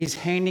is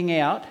handing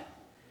out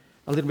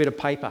a little bit of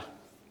paper.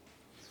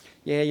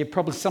 Yeah,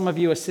 some of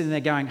you are sitting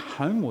there going,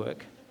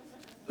 homework?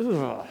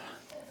 Ugh.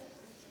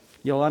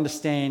 You'll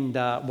understand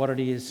what it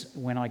is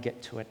when I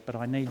get to it, but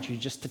I need you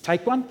just to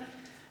take one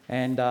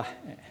and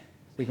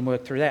we can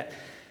work through that.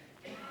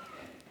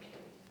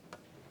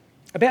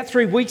 About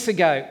 3 weeks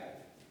ago,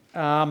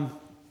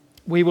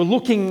 we were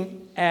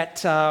looking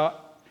at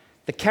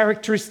the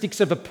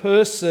characteristics of a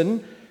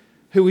person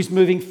who is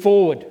moving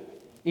forward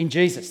in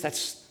Jesus.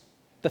 That's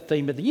the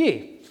theme of the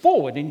year,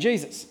 forward in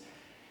Jesus.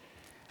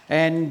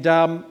 And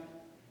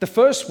the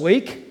first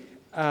week,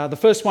 the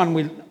first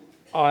one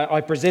I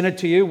presented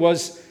to you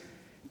was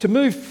to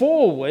move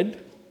forward,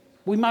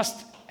 we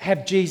must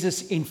have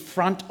Jesus in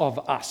front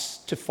of us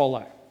to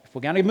follow. If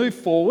we're going to move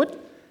forward,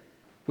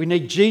 we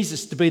need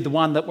Jesus to be the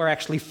one that we're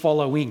actually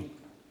following.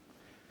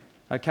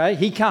 Okay?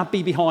 He can't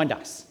be behind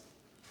us.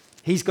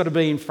 He's got to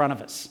be in front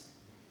of us.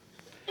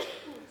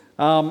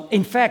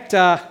 In fact,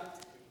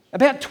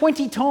 about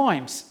 20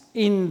 times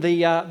in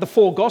the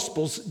four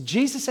Gospels,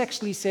 Jesus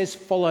actually says,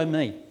 follow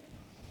me.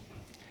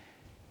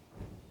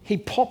 He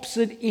pops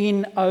it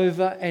in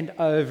over and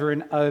over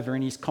and over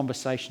in his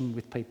conversation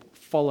with people.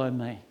 Follow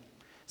me.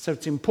 So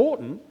it's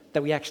important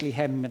that we actually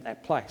have him at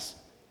that place.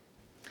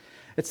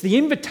 It's the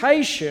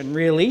invitation,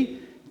 really,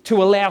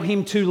 to allow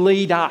him to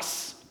lead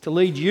us, to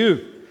lead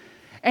you,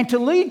 and to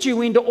lead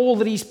you into all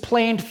that he's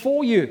planned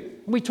for you.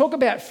 We talk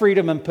about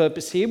freedom and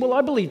purpose here. Well,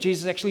 I believe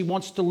Jesus actually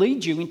wants to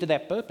lead you into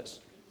that purpose.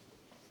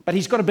 But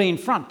he's got to be in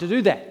front to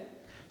do that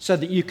so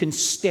that you can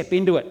step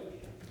into it.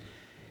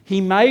 He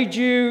made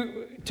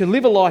you to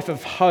live a life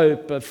of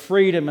hope, of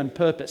freedom and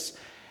purpose.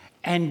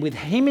 And with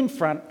him in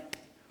front,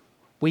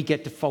 we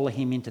get to follow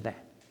him into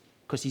that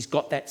because he's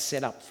got that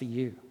set up for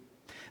you.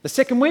 The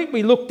second week,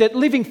 we looked at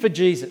living for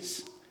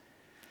Jesus.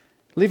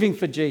 Living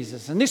for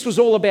Jesus. And this was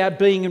all about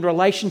being in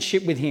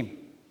relationship with him,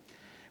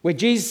 where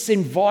Jesus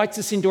invites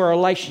us into a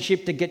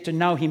relationship to get to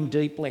know him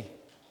deeply.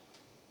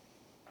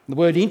 The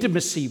word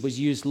intimacy was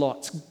used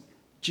lots.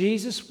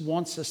 Jesus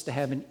wants us to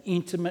have an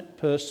intimate,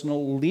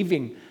 personal,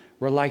 living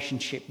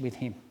relationship with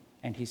him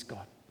and his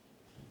God.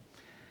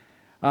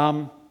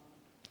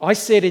 I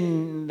said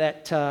in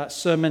that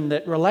sermon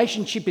that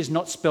relationship is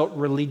not spelt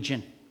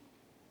religion.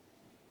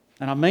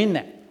 And I mean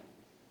that.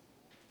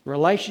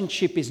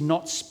 Relationship is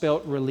not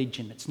spelt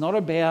religion. It's not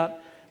about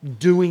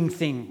doing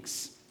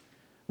things.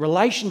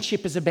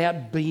 Relationship is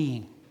about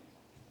being,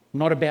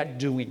 not about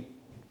doing.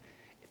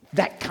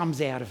 That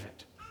comes out of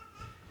it.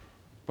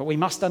 But we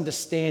must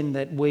understand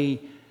that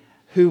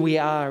who we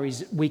are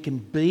is we can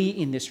be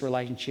in this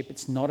relationship.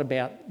 It's not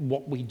about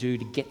what we do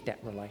to get that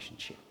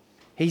relationship.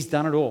 He's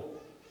done it all.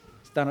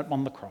 He's done it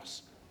on the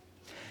cross.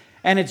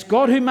 And it's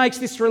God who makes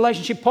this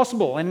relationship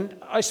possible. And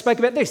I spoke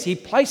about this. He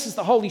places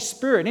the Holy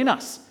Spirit in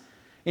us,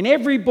 in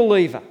every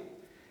believer,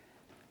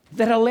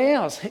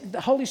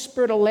 the Holy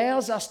Spirit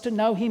allows us to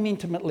know him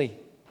intimately.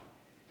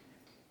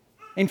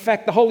 In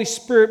fact, the Holy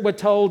Spirit, we're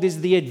told, is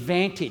the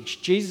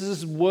advantage.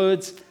 Jesus'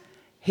 words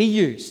he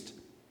used.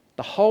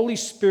 The Holy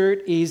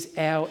Spirit is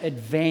our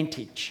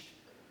advantage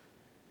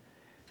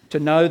to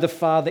know the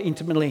Father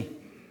intimately.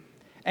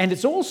 And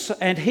the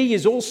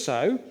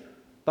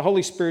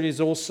Holy Spirit is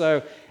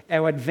also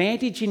our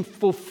advantage in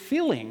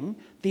fulfilling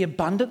the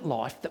abundant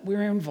life that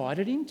we're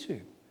invited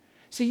into.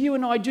 See, you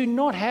and I do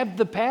not have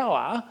the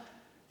power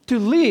to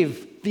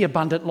live the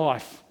abundant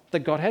life that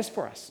God has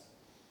for us.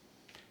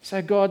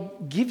 So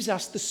God gives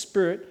us the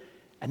Spirit,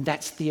 and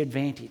that's the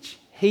advantage.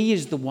 He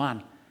is the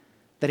one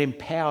that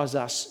empowers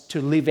us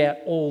to live out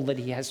all that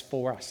he has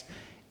for us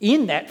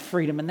in that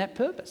freedom and that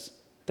purpose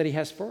that he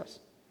has for us.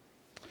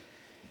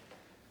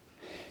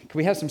 Can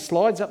we have some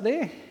slides up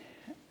there?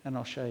 And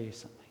I'll show you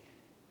something.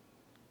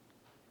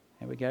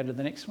 Here we go to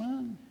the next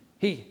one.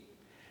 Here.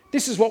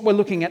 This is what we're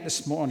looking at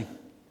this morning.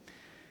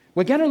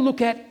 We're going to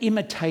look at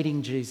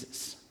imitating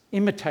Jesus.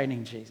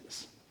 Imitating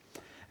Jesus.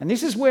 And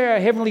this is where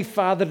our Heavenly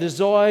Father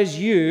desires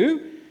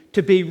you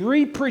to be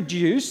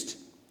reproduced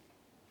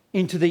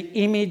into the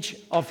image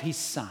of his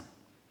Son.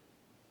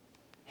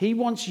 He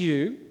wants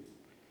you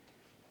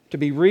to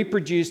be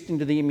reproduced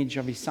into the image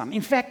of his Son.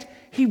 In fact,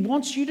 he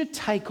wants you to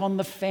take on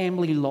the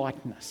family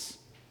likeness.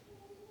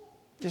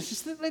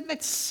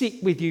 Let's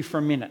sit with you for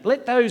a minute.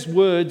 Let those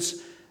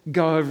words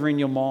go over in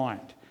your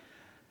mind.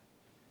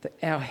 That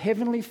our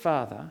Heavenly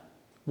Father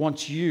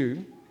wants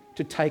you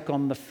to take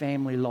on the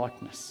family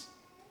likeness.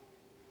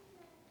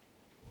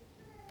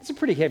 It's a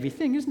pretty heavy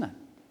thing, isn't it?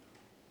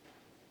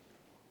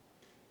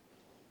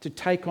 To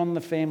take on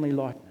the family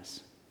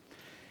likeness.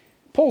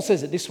 Paul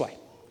says it this way.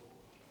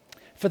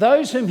 For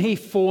those whom he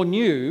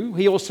foreknew,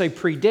 he also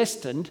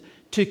predestined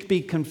to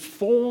be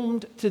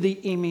conformed to the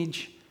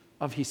image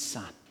of his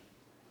Son,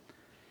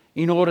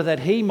 in order that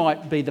he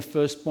might be the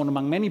firstborn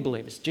among many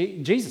believers.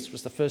 Jesus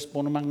was the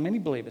firstborn among many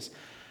believers.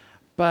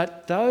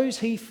 But those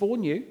he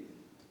foreknew,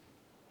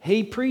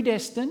 he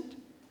predestined,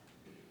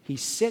 he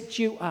set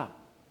you up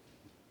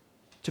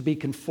to be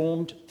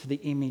conformed to the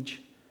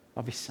image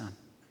of his Son.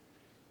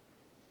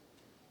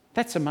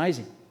 That's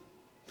amazing.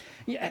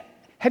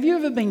 Have you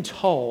ever been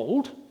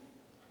told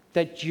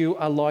that you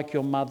are like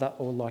your mother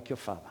or like your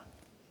father?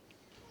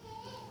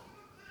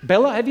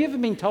 Bella, have you ever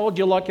been told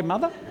you're like your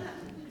mother?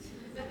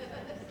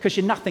 Because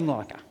you're nothing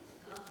like her.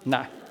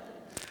 No.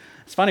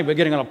 It's funny, we're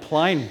getting on a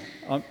plane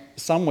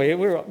somewhere.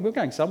 We're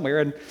going somewhere,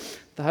 and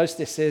the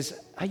hostess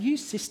says, "Are you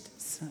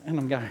sisters?" And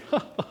I'm going,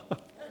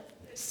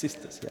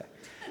 sisters, yeah.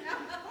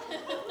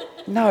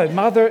 No,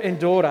 mother and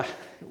daughter.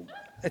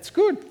 It's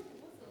good.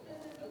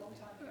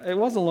 It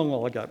was a long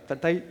while ago,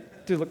 but they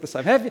do look the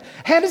same.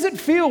 How does it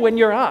feel when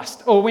you're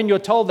asked or when you're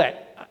told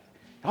that?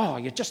 Oh,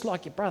 you're just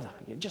like your brother.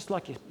 You're just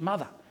like your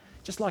mother.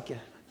 Just like you.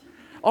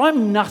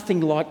 I'm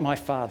nothing like my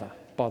father,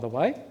 by the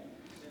way,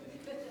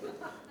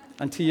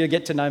 until you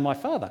get to know my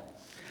father.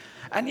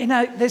 And,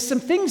 there's some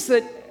things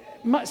that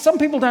some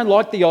people don't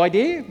like the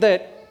idea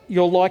that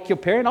you're like your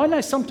parent. I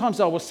know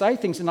sometimes I will say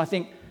things and I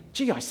think,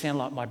 gee, I sound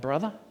like my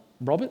brother,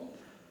 Robert.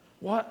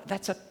 What?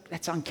 That's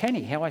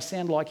uncanny how I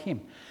sound like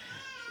him.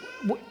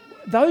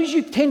 Those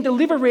you tend to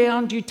live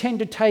around, you tend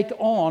to take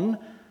on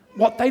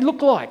what they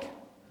look like.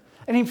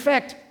 And in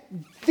fact,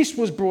 this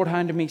was brought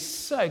home to me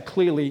so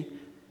clearly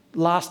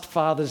last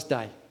Father's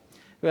Day.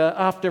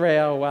 After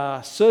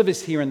our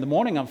service here in the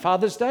morning on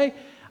Father's Day,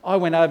 I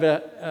went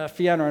over,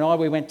 Fiona and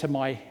we went to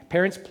my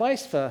parents'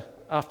 place for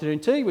afternoon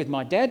tea with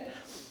my dad.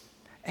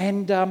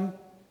 And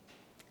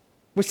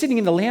we're sitting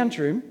in the lounge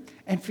room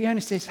and Fiona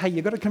says, "Hey,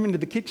 you've got to come into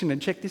the kitchen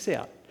and check this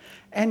out."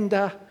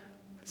 And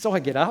so I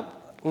get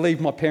up,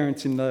 leave my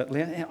parents in the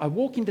lounge, and I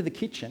walk into the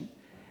kitchen,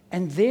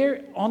 and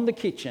there on the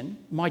kitchen,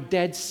 my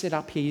dad set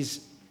up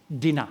his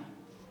dinner.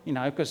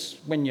 Because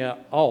when you're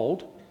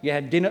old, you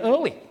have dinner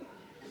early.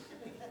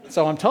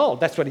 So I'm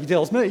told, that's what he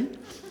tells me.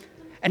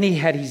 And he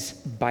had his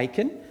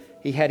bacon,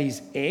 he had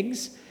his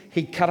eggs,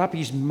 he cut up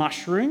his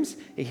mushrooms,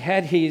 he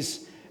had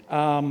his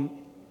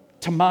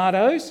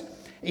tomatoes,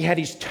 he had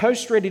his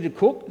toast ready to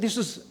cook. This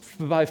was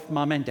for both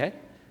mum and dad,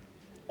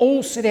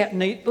 all set out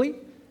neatly.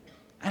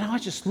 And I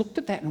just looked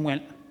at that and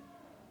went,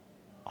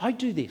 I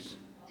do this.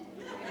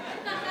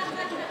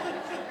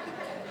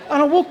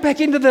 And I walked back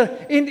into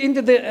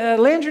the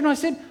lounge and I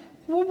said,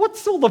 "Well,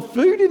 what's all the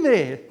food in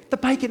there? The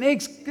bacon,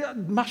 eggs,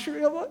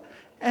 mushroom."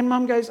 And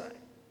Mum goes,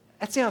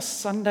 "That's our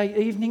Sunday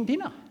evening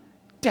dinner.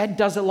 Dad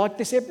does it like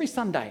this every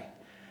Sunday."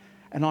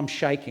 And I'm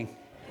shaking.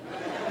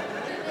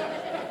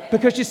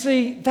 Because you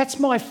see, that's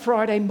my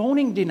Friday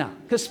morning dinner,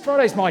 because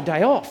Friday's my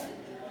day off.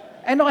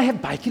 And I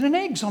have bacon and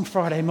eggs on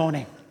Friday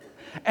morning.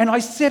 And I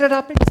set it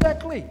up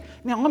exactly.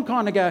 Now I'm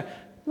kind of go,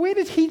 where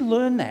did he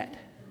learn that?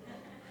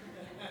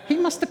 He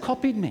must have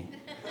copied me.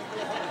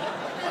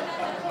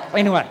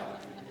 Anyway,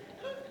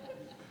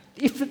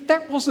 if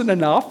that wasn't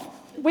enough,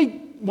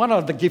 one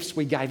of the gifts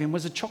we gave him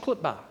was a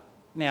chocolate bar.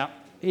 Now,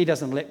 he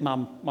doesn't let my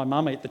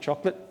mum eat the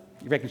chocolate.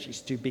 He reckons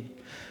she's too big.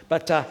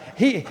 But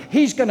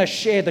he's going to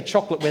share the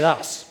chocolate with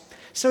us.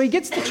 So he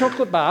gets the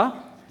chocolate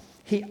bar,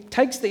 he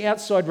takes the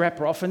outside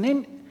wrapper off, and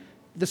then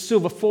the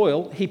silver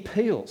foil he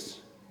peels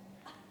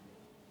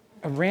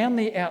around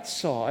the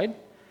outside,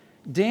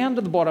 down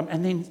to the bottom,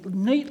 and then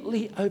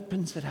neatly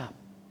opens it up.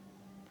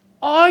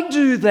 I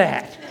do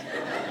that.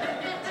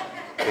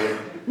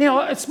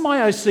 Now, it's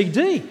my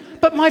OCD,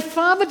 but my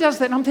father does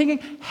that, and I'm thinking,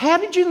 how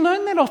did you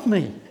learn that off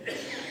me?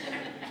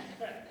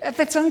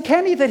 That's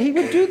uncanny that he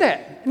would do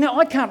that. Now,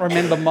 I can't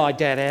remember my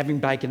dad having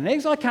bacon and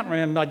eggs. I can't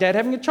remember my dad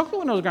having a chocolate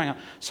when I was growing up.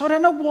 So I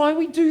don't know why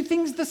we do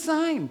things the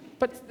same.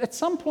 But at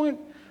some point,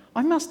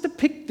 I must have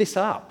picked this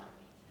up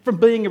from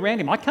being around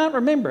him. I can't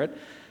remember it,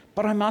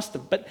 but I must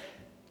have. But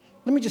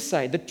let me just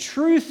say, the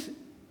truth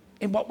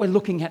in what we're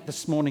looking at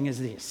this morning is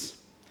this.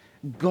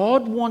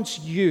 God wants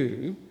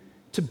you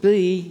to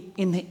be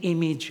in the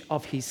image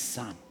of his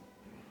Son.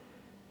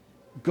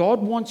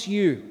 God wants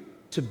you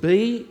to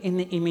be in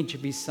the image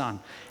of his Son.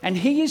 And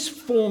he is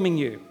forming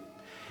you.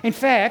 In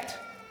fact,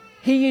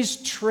 he is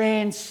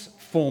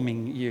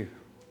transforming you.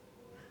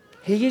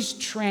 He is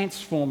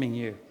transforming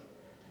you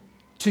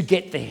to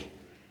get there.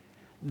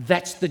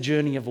 That's the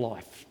journey of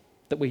life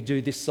that we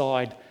do this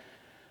side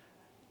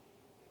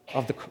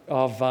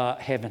of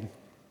heaven.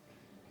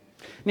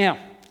 Now,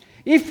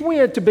 if we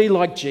are to be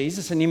like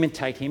Jesus and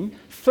imitate him,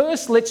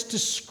 first let's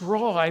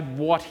describe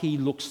what he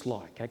looks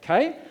like,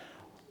 okay?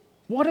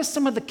 What are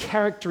some of the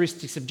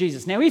characteristics of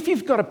Jesus? Now, if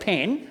you've got a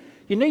pen,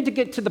 you need to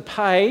get to the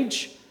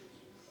page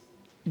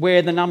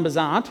where the numbers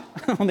aren't,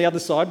 on the other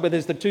side, where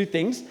there's the two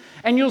things,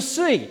 and you'll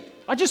see.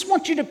 I just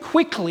want you to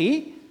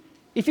quickly,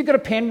 if you've got a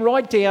pen,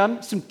 write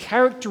down some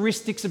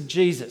characteristics of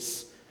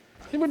Jesus.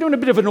 We're doing a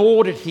bit of an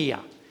audit here.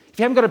 If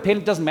you haven't got a pen,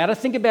 it doesn't matter.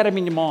 Think about them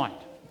in your mind.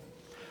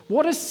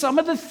 What are some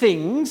of the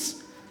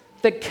things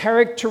that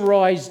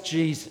characterise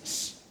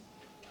Jesus?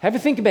 Have a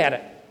think about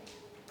it.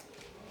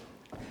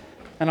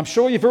 And I'm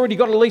sure you've already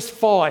got at least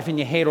 5 in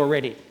your head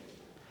already.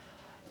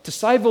 To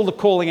save all the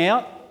calling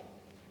out,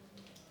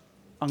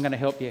 I'm going to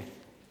help you.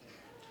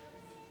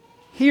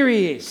 Here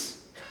he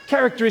is.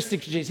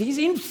 Characteristics of Jesus. He's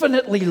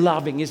infinitely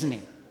loving, isn't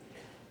he?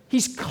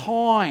 He's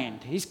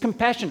kind. He's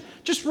compassionate.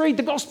 Just read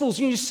the Gospels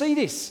and you see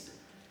this.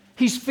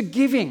 He's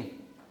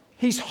forgiving.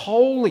 He's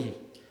holy.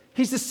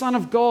 He's the Son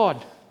of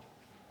God.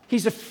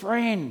 He's a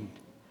friend.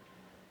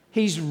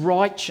 He's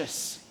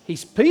righteous.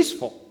 He's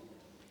peaceful.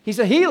 He's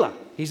a healer.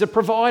 He's a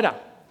provider.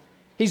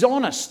 He's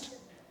honest.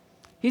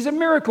 He's a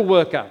miracle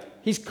worker.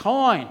 He's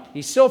kind.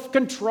 He's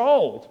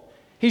self-controlled.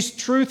 He's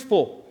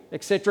truthful,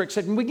 etc.,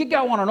 etc. And we could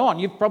go on and on.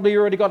 You've probably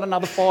already got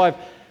another 5,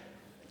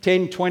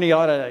 10, 20,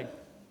 I don't know.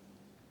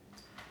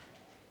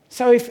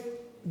 So if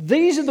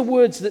these are the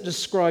words that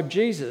describe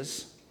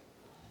Jesus,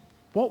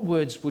 what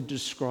words would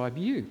describe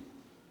you?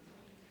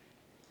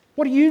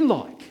 What are you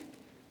like?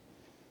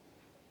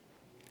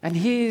 And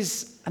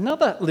here's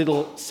another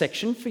little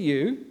section for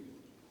you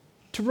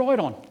to write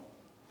on.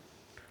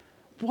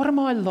 What am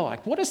I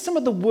like? What are some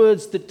of the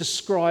words that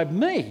describe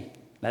me?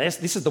 Now,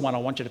 this is the one I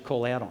want you to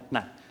call out on.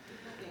 No,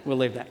 we'll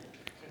leave that.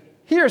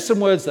 Here are some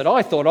words that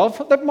I thought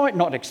of that might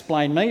not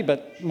explain me,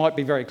 but might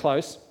be very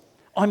close.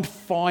 I'm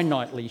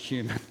finitely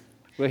human,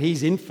 where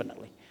he's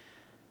infinitely.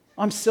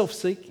 I'm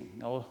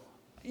self-seeking. Or,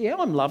 yeah,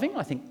 I'm loving.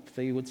 I think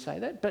Fee would say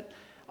that. But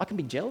I can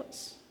be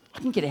jealous. I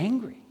can get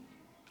angry.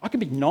 I can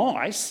be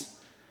nice,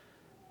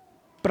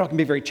 but I can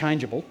be very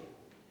changeable.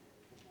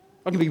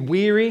 I can be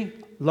weary,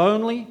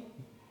 lonely.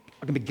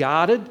 I can be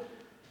guarded,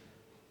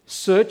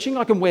 searching.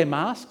 I can wear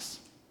masks.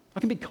 I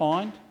can be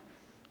kind.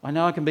 I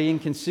know I can be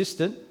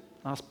inconsistent.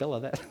 Ask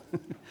Bella that.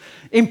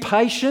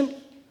 Impatient,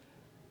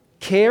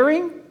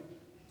 caring,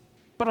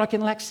 but I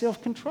can lack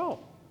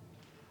self-control.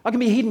 I can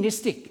be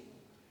hedonistic.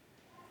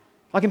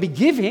 I can be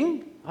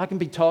giving. I can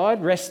be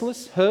tired,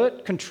 restless,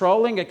 hurt,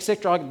 controlling,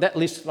 etc. That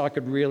list I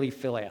could really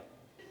fill out.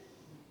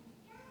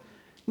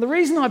 And the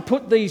reason I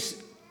put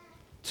these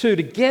two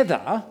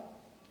together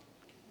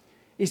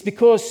is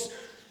because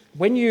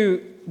when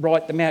you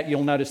write them out,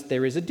 you'll notice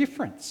there is a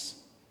difference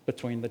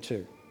between the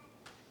two.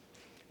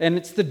 And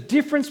it's the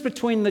difference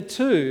between the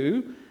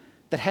two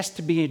that has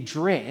to be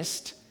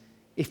addressed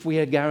if we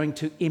are going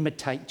to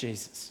imitate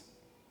Jesus.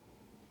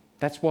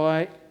 That's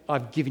why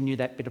I've given you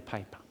that bit of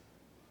paper,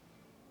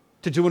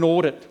 to do an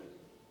audit.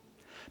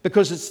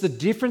 Because it's the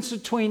difference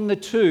between the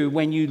two.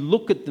 When you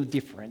look at the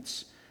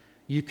difference,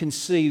 you can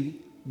see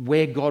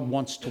where God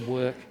wants to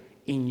work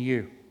in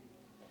you.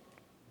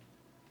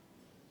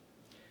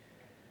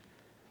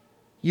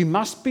 You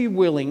must be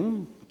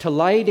willing to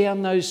lay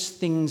down those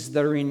things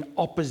that are in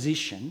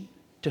opposition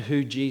to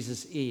who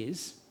Jesus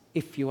is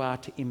if you are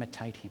to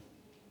imitate him.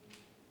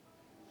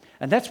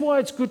 And that's why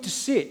it's good to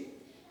sit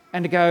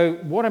and to go,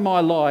 what am I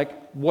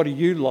like? What are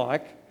you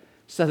like?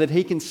 So that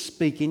he can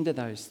speak into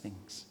those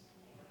things.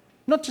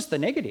 Not just the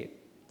negative,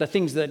 the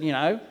things that,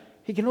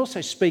 he can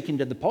also speak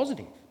into the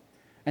positive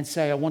and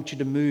say, I want you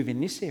to move in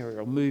this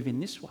area or move in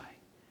this way.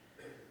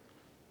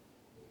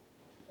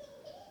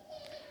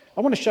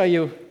 I want to show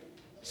you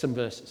some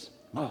verses.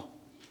 Oh,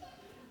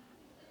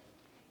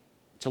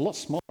 it's a lot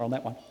smaller on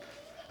that one.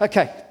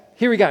 Okay,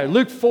 here we go.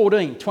 Luke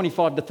 14,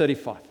 25 to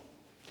 35.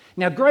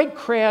 Now great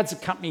crowds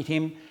accompanied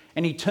him,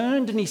 and he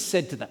turned and he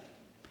said to them,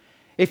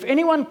 if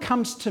anyone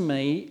comes to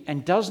me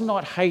and does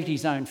not hate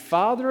his own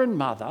father and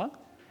mother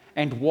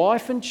and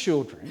wife and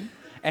children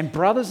and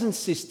brothers and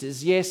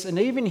sisters, yes, and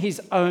even his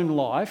own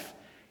life,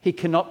 he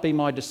cannot be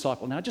my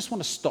disciple. Now I just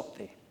want to stop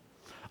there.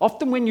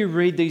 Often when you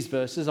read these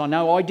verses, I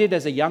know I did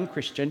as a young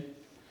Christian,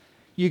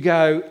 you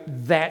go,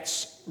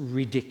 that's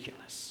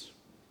ridiculous.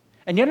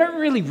 And you don't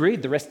really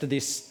read the rest of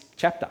this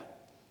chapter,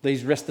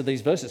 these rest of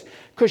these verses,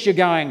 because you're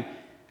going,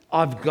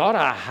 I've got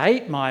to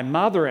hate my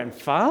mother and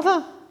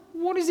father?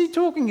 What is he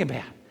talking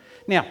about?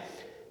 Now,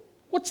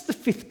 what's the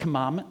 5th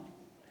commandment?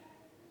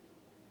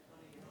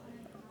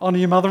 Honour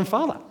your mother and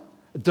father.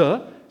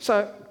 Duh.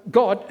 So,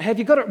 God, have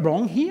you got it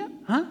wrong here?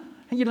 Huh?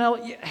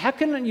 How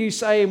can you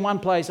say in one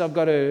place I've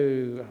got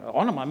to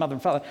honour my mother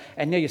and father,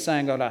 and now you're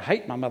saying I've got to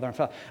hate my mother and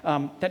father?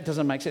 That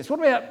doesn't make sense.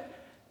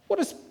 What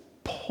does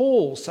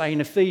Paul say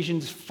in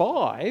Ephesians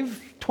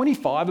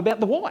 5:25 about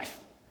the wife?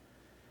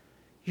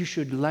 You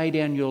should lay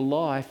down your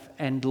life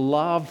and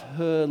love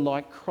her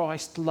like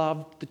Christ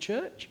loved the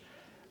church,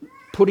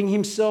 putting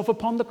himself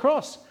upon the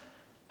cross.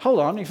 Hold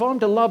on, if I'm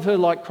to love her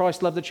like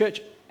Christ loved the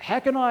church, how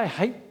can I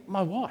hate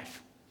my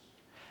wife?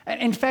 And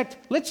in fact,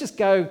 let's just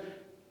go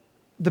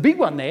the big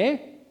one there,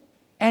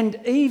 and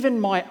even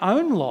my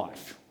own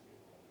life.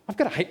 I've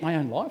got to hate my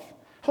own life.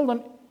 Hold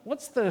on,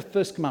 what's the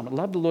first commandment?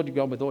 Love the Lord your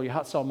God with all your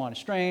heart, soul, mind, and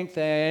strength,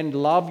 and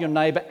love your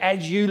neighbour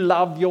as you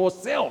love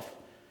yourself.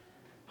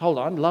 Hold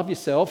on, love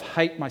yourself,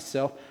 hate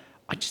myself.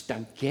 I just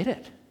don't get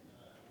it.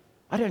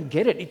 I don't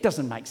get it. It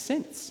doesn't make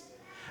sense.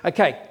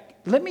 Okay,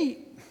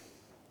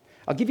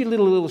 I'll give you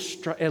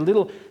a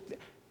little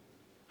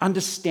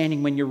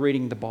understanding when you're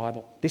reading the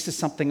Bible. This is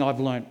something I've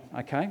learned,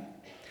 okay?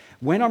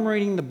 When I'm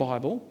reading the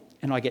Bible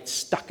and I get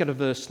stuck at a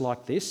verse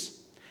like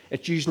this,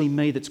 it's usually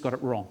me that's got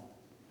it wrong,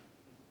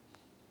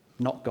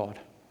 not God.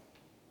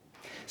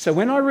 So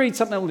when I read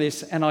something like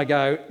this and I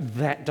go,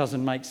 that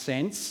doesn't make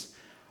sense,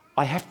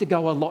 I have to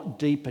go a lot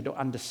deeper to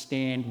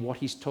understand what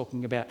he's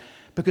talking about,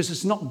 because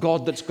it's not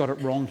God that's got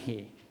it wrong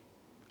here.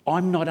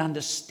 I'm not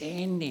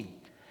understanding.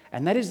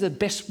 And that is the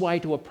best way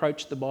to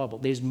approach the Bible.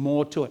 There's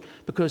more to it.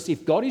 Because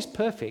if God is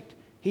perfect,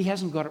 he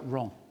hasn't got it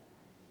wrong.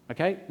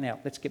 Okay, now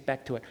let's get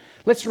back to it.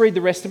 Let's read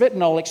the rest of it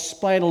and I'll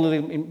explain a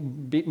little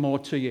bit more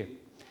to you.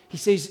 He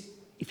says,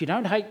 if you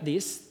don't hate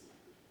these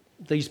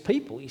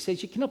people, he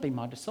says, you cannot be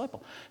my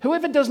disciple.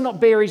 Whoever does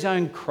not bear his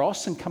own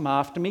cross and come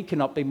after me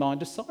cannot be my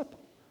disciple.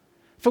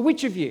 For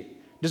which of you,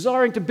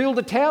 desiring to build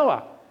a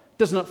tower,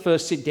 does not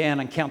first sit down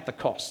and count the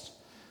cost,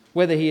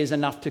 whether he has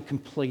enough to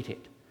complete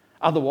it?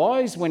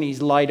 Otherwise, when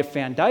he's laid a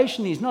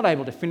foundation, he's not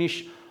able to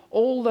finish.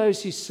 All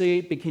those who see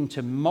it begin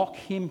to mock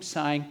him,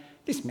 saying,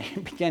 this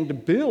man began to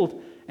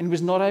build and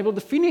was not able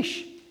to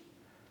finish.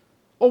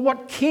 Or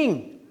what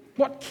king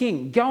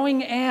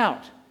going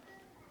out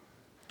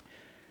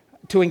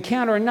to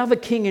encounter another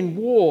king in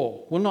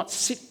war will not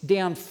sit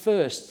down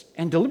first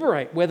and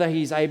deliberate whether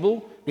he's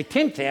able with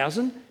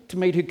 10,000 to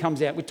meet who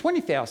comes out with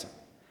 20,000?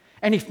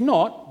 And if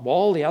not,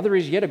 while the other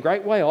is yet a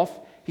great way off,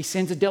 he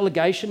sends a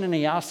delegation and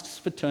he asks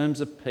for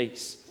terms of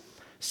peace.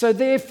 So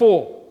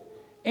therefore,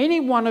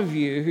 any one of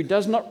you who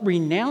does not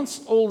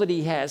renounce all that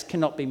he has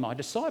cannot be my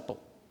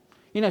disciple.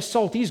 You know,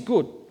 salt is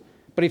good,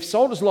 but if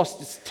salt has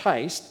lost its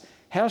taste,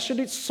 how should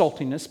its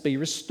saltiness be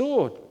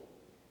restored?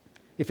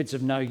 If it's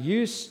of no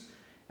use,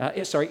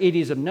 it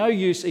is of no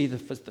use either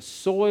for the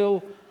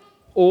soil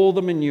or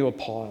the manure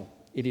pile.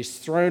 It is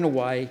thrown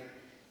away.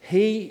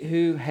 He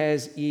who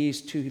has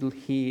ears to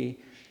hear,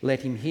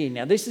 let him hear.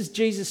 Now, this is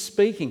Jesus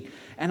speaking,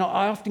 and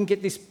I often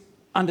get this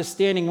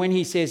understanding when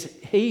he says,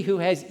 he who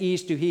has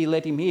ears to hear,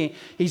 let him hear.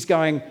 He's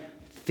going,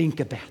 think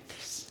about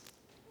this.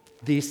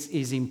 This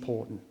is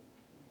important.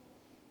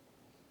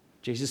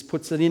 Jesus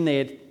puts it in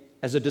there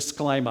as a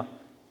disclaimer.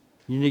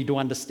 You need to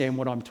understand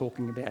what I'm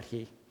talking about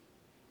here.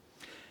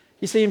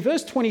 You see, in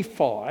verse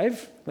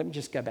 25, let me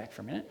just go back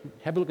for a minute.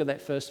 Have a look at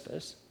that first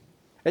verse.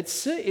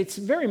 It's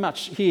very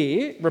much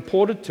here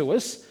reported to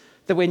us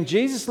that when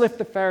Jesus left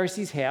the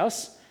Pharisees'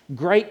 house,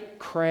 great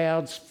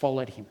crowds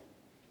followed him.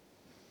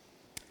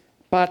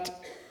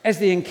 But as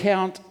the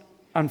account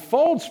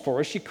unfolds for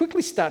us, you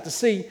quickly start to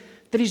see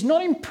that he's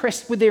not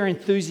impressed with their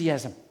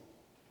enthusiasm.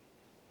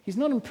 He's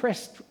not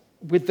impressed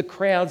with the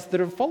crowds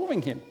that are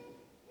following him.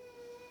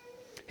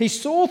 He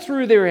saw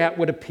through their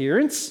outward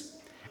appearance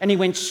and he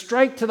went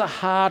straight to the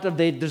heart of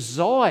their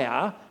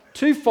desire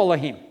to follow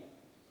him.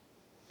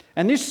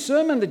 And this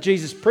sermon that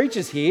Jesus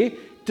preaches here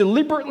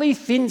deliberately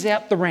thins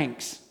out the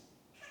ranks.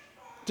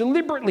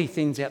 Deliberately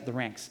thins out the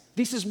ranks.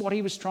 This is what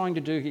he was trying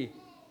to do here.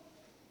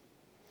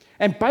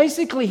 And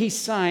basically he's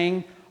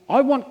saying,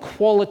 I want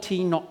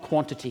quality, not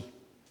quantity.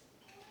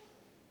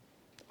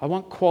 I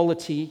want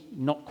quality,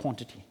 not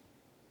quantity.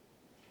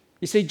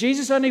 You see,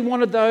 Jesus only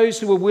wanted those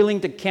who were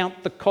willing to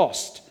count the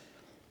cost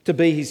to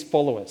be his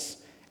followers.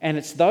 And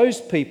it's those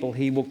people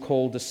he will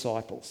call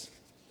disciples.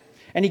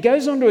 And he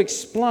goes on to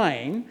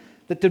explain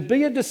that to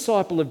be a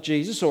disciple of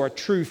Jesus or a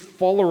true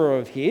follower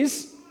of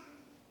his,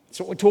 that's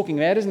what we're talking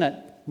about, isn't it?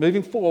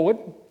 Moving forward,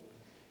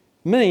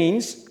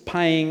 means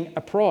paying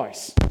a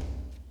price.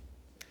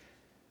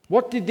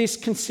 What did this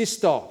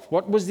consist of?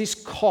 What was this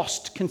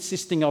cost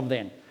consisting of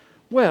then?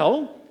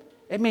 Well,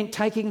 it meant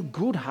taking a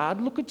good hard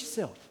look at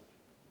yourself.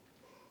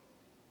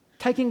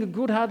 Taking a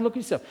good hard look at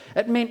yourself.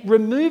 It meant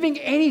removing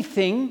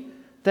anything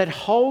that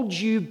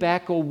holds you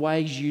back or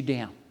weighs you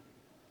down.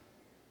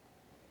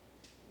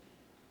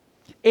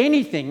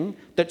 Anything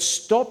that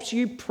stops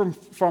you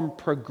from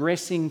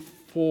progressing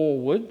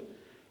forward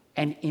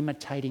and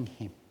imitating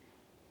him.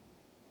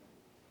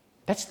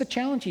 That's the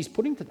challenge he's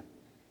putting to them.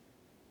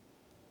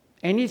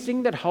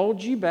 Anything that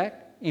holds you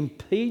back,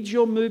 impedes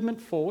your movement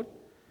forward,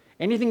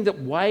 anything that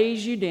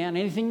weighs you down,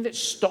 anything that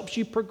stops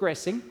you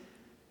progressing,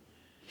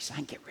 he's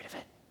saying, get rid of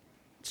it.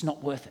 It's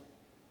not worth it.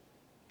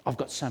 I've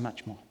got so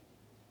much more.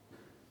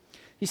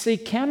 You see,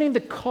 counting the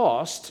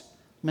cost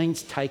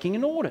means taking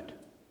an audit.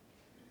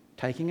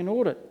 Taking an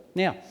audit.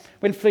 Now,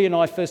 when Fee and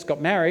I first got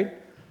married,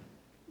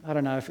 I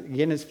don't know if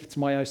it's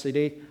my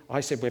OCD, I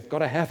said, we've got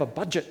to have a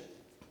budget.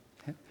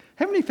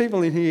 How many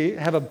people in here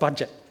have a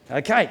budget?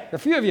 Okay, a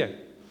few of you.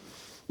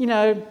 You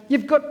know,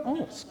 you've got,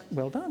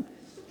 well done.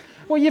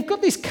 Well, you've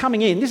got this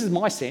coming in, this is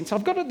my sense,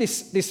 I've got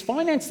this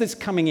finance that's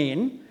coming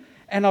in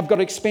and I've got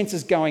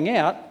expenses going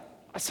out,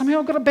 somehow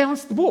I've got to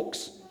balance the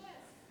books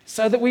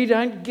so that we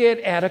don't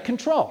get out of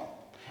control.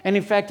 And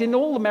in fact, in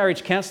all the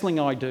marriage counselling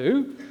I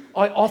do,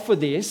 I offer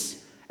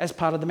this as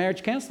part of the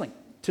marriage counselling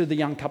to the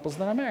young couples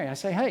that I marry. I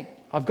say, hey,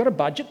 I've got a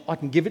budget, I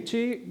can give it to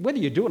you, whether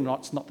you do it or not,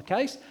 it's not the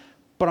case,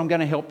 but I'm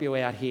going to help you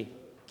out here,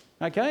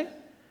 okay?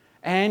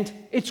 And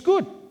it's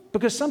good,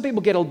 because some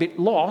people get a bit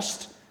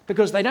lost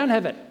because they don't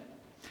have it.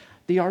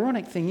 The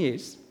ironic thing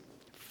is,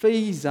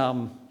 Fee's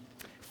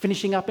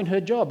finishing up in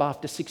her job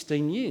after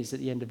 16 years at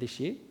the end of this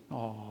year.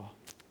 Oh,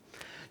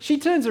 she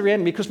turns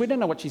around because we don't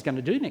know what she's going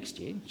to do next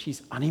year.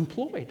 She's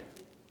unemployed.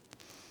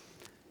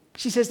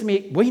 She says to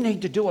me, we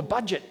need to do a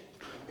budget.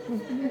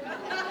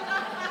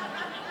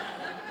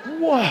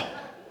 Whoa,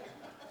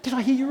 did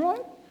I hear you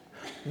right?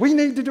 We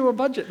need to do a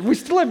budget. We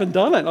still haven't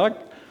done it.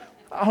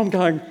 I'm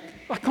going,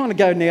 I kind of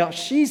go now,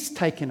 she's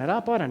taken it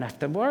up. I don't have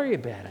to worry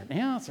about it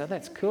now, so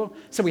that's cool.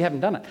 So we haven't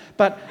done it.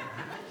 But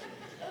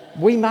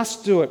we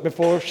must do it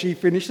before she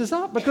finishes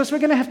up because we're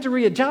going to have to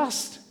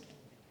readjust.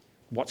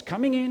 what's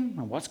coming in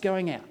and what's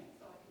going out.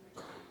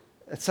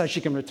 So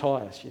she can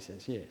retire, she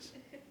says, yes.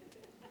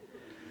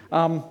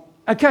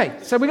 Okay,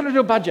 so we've got to do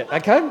a budget,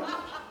 okay?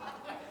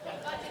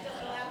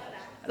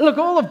 Look,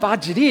 all a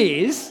budget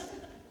is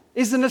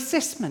an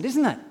assessment,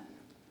 isn't it?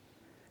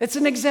 It's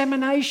an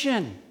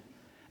examination.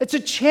 It's a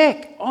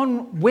check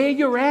on where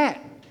you're at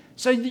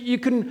so that you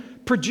can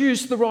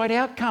produce the right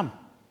outcome.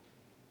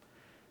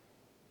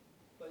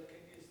 But can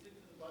you stick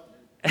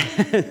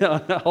to the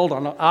budget? Hold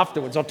on,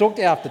 afterwards. I'll talk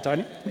to you after,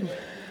 Tony.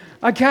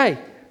 Okay.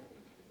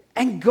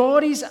 And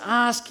God is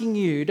asking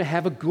you to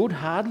have a good,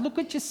 hard look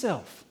at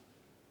yourself.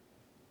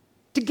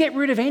 To get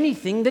rid of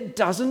anything that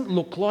doesn't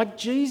look like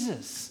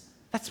Jesus.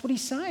 That's what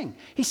he's saying.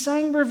 He's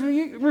saying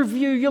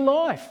review your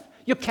life,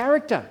 your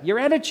character, your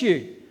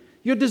attitude,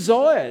 your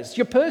desires,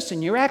 your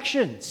person, your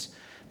actions.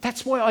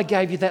 That's why I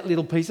gave you that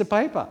little piece of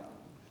paper.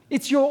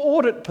 It's your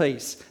audit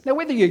piece. Now,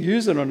 whether you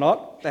use it or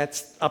not,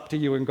 that's up to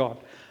you and God.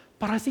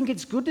 But I think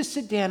it's good to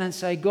sit down and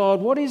say, God,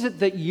 what is it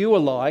that you are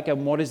like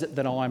and what is it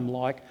that I'm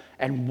like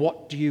and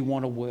what do you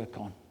want to work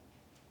on?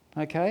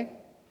 Okay?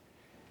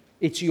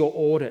 It's your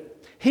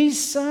audit.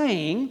 He's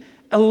saying,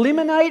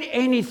 eliminate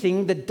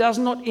anything that does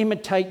not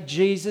imitate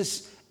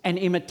Jesus and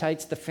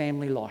imitates the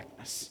family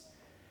likeness.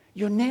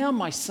 You're now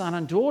my son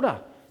and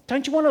daughter.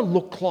 Don't you want to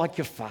look like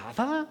your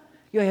Father,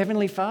 your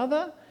Heavenly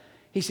Father?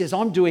 He says,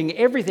 I'm doing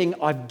everything.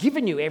 I've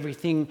given you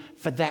everything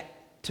for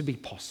that to be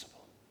possible.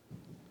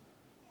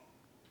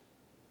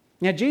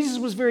 Now, Jesus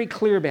was very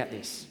clear about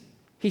this.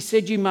 He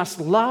said you must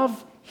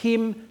love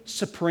him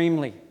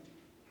supremely.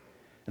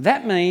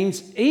 That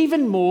means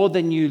even more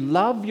than you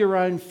love your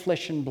own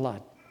flesh and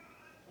blood.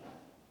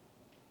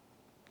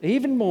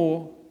 Even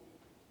more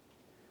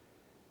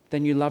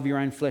than you love your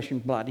own flesh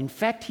and blood. In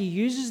fact, he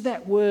uses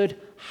that word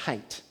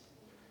hate.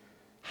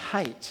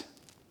 Hate.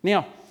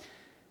 Now,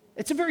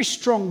 it's a very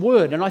strong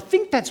word, and I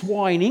think that's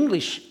why in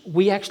English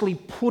we actually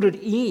put it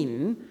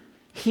in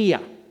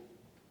here.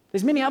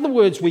 There's many other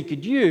words we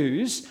could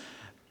use,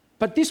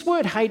 but this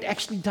word hate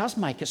actually does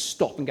make us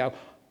stop and go,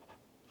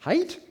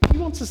 hate? He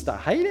wants us to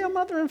hate our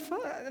mother and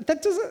father?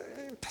 That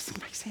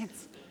doesn't make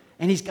sense.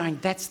 And he's going,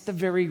 that's the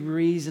very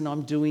reason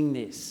I'm doing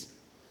this.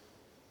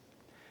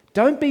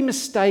 Don't be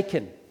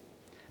mistaken.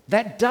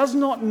 That does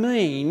not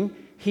mean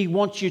he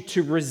wants you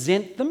to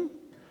resent them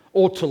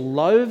or to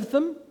loathe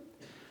them,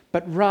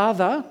 but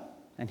rather,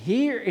 and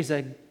here is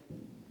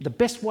the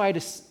best way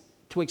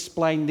to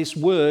explain this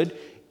word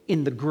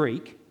in the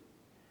Greek,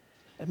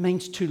 it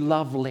means to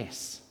love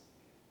less.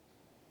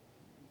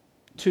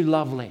 To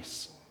love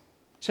less.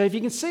 So if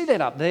you can see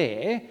that up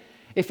there,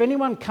 if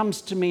anyone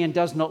comes to me and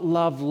does not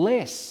love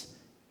less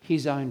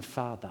his own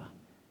father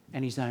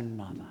and his own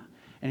mother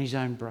and his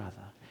own brother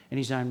and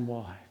his own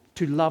wife,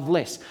 to love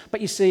less. But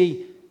you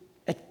see,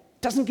 it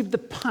doesn't give the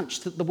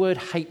punch that the word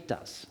hate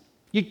does.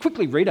 You'd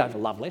quickly read over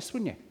love less,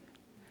 wouldn't you?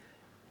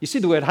 You see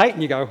the word hate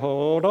and you go,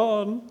 hold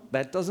on,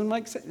 that doesn't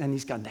make sense. And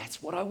he's going,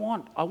 that's what I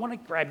want. I want to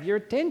grab your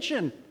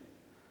attention.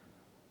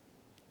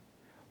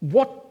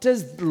 What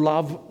does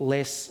love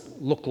less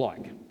look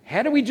like?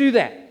 How do we do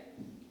that?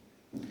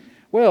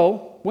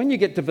 Well, when you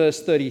get to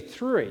verse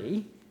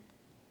 33,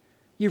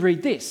 you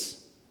read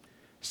this.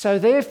 So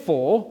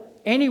therefore,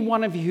 any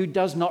one of you who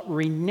does not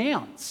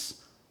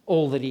renounce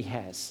all that he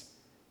has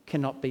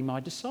cannot be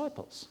my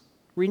disciples.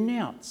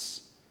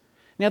 Renounce.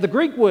 Now, the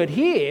Greek word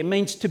here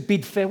means to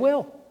bid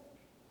farewell.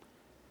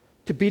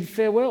 To bid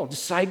farewell, to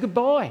say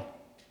goodbye,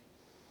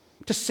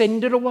 to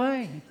send it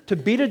away, to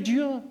bid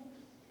adieu.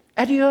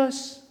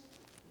 Adios.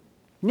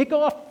 Nick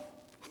off.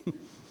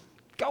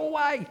 Go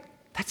away.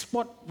 That's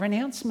what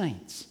renounce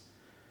means.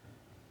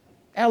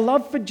 Our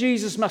love for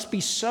Jesus must be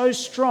so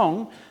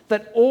strong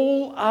that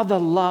all other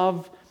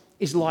love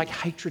is like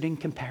hatred in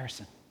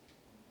comparison.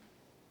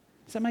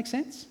 Does that make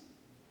sense?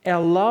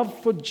 Our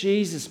love for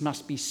Jesus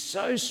must be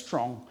so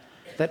strong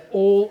that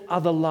all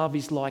other love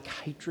is like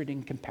hatred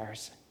in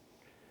comparison.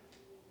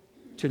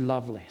 To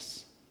love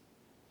less.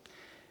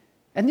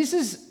 And this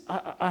is,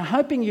 I'm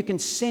hoping you can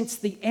sense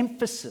the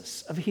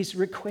emphasis of his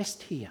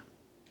request here.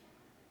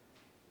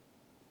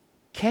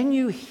 Can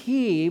you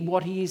hear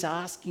what he is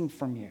asking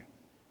from you?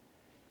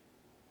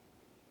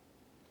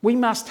 We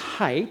must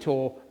hate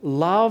or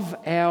love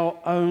our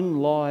own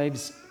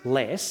lives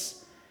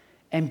less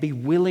and be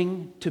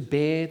willing to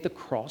bear the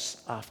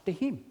cross after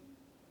him.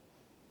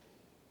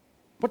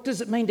 What does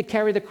it mean to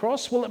carry the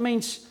cross? Well, it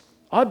means,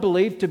 I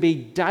believe, to be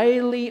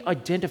daily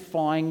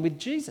identifying with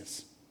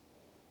Jesus.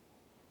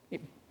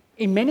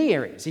 In many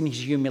areas, in his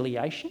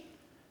humiliation,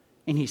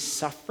 in his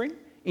suffering,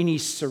 in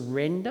his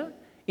surrender,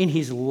 in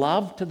his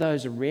love to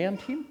those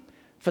around him,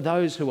 for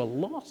those who are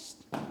lost,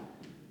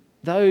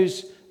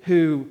 those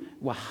who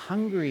were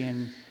hungry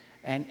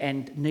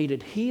and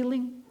needed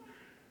healing.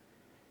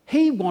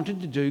 He wanted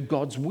to do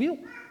God's will.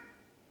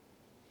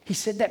 He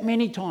said that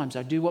many times.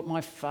 I do what my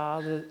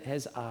Father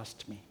has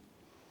asked me,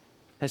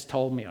 has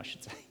told me, I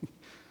should say.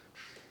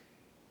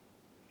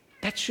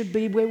 That should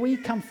be where we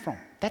come from.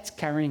 That's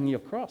carrying your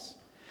cross.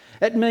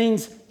 It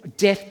means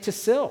death to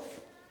self,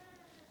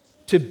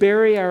 to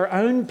bury our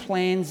own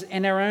plans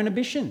and our own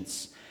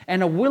ambitions,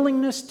 and a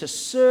willingness to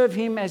serve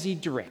him as he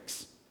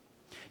directs.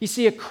 You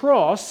see, a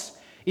cross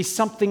is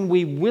something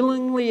we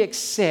willingly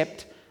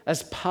accept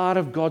as part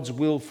of God's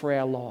will for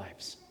our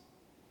lives.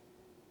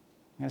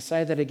 I'm going to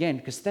say that again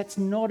because that's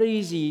not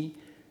easy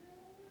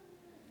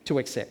to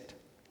accept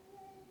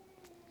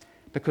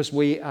because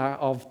we are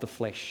of the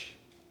flesh.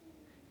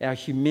 Our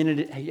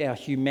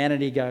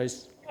humanity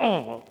goes,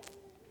 oh,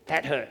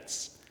 that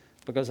hurts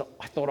because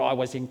I thought I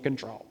was in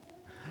control.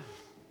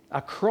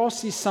 A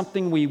cross is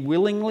something we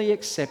willingly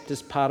accept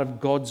as part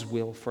of God's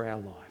will for our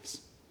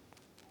lives.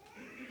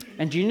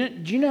 And do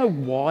you know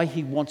why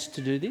he wants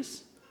to do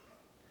this?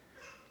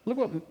 Look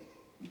what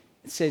it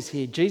says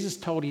here. Jesus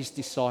told his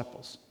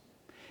disciples,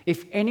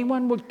 if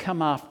anyone would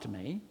come after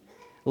me,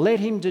 let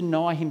him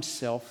deny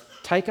himself,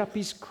 take up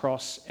his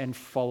cross and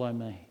follow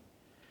me.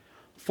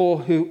 For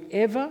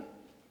whoever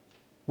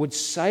would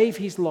save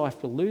his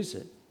life will lose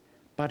it,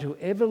 but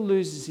whoever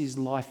loses his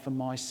life for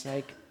my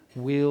sake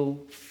will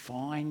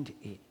find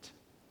it.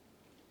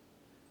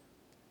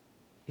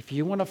 If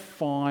you want to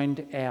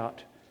find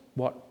out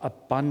what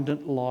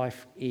abundant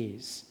life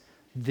is,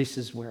 this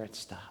is where it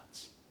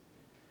starts.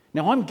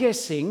 Now, I'm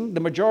guessing the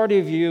majority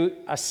of you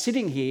are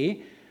sitting here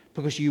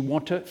because you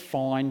want to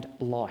find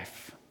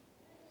life.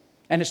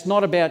 And it's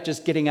not about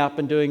just getting up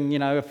and doing, a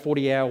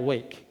 40-hour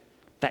week.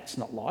 That's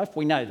not life.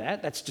 We know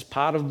that. That's just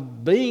part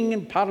of being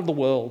and part of the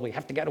world. We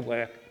have to go to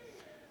work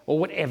or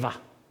whatever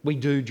we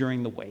do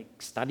during the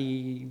week,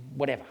 study,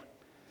 whatever.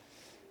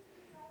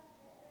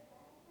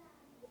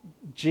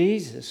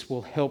 Jesus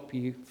will help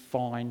you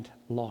find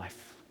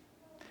life.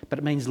 But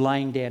it means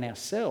laying down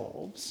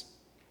ourselves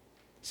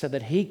so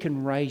that he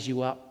can raise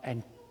you up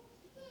and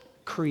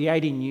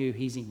create in you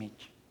his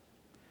image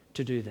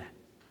to do that.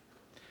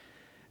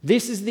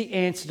 This is the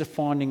answer to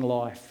finding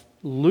life.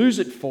 Lose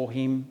it for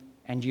him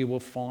and you will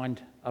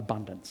find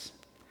abundance.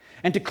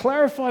 And to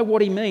clarify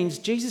what he means,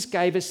 Jesus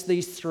gave us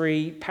these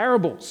 3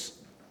 parables,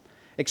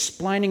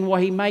 explaining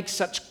why he makes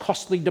such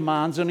costly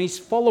demands on his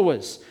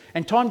followers.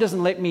 And time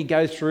doesn't let me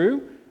go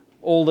through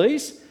all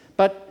these,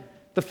 but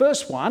the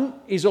first one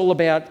is all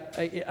about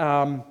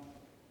the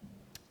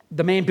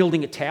man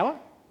building a tower.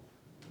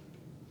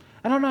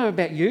 I don't know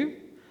about you,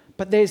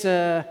 but there's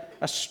a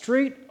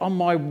street on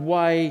my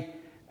way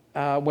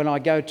when I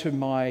go to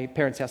my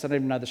parents' house. I don't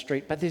even know the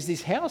street, but there's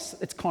this house.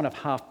 It's kind of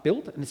half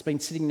built, and it's been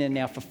sitting there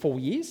now for 4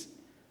 years.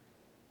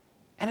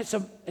 And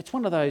it's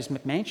one of those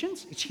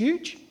McMansions. It's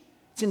huge.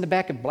 It's in the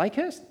back of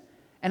Blakehurst,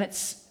 and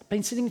it's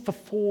been sitting for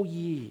 4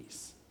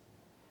 years.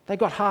 They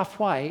got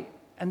halfway,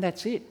 and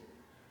that's it.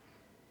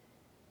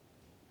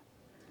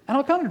 And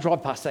I kind of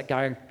drive past that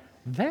going,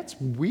 that's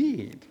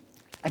weird.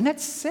 And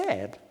that's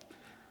sad.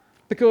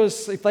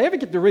 Because if they ever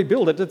get to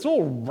rebuild it, it's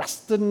all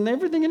rusted and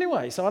everything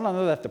anyway. So I don't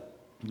know, they have to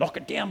knock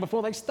it down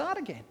before they start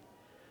again.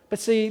 But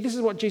see, this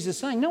is what Jesus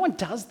is saying. No one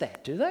does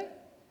that, do they?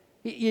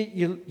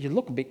 You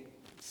look a bit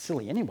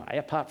silly anyway,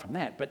 apart from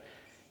that. But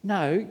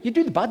no, you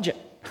do the budget.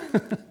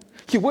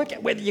 You work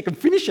out whether you can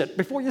finish it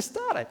before you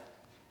start it.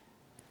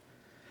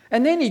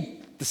 And then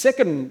the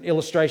second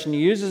illustration he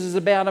uses is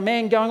about a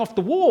man going off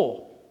to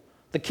war.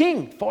 The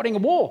king fighting a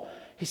war.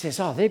 He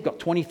says, they've got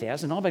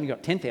 20,000, I've only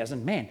got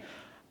 10,000. Man,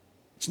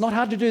 it's not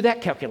hard to do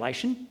that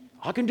calculation.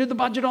 I can do the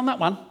budget on that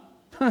one.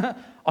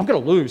 I'm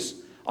going to lose.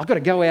 I've got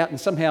to go out and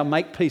somehow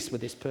make peace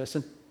with this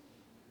person.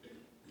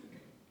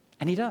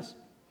 And he does.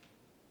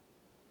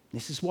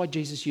 This is why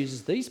Jesus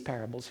uses these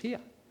parables here.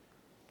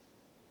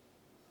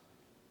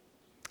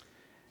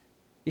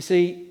 You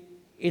see,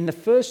 in the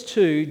first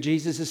 2,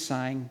 Jesus is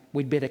saying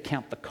we'd better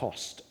count the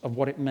cost of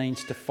what it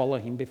means to follow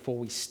him before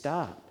we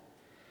start.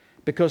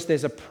 Because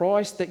there's a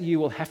price that you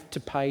will have to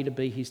pay to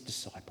be his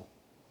disciple.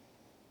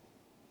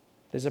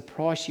 There's a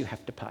price you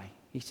have to pay.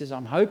 He says,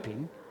 I'm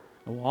hoping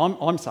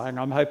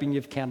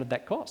you've counted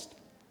that cost.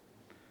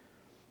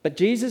 But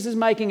Jesus is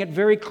making it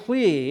very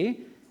clear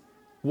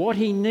what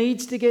he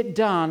needs to get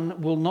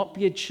done will not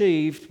be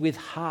achieved with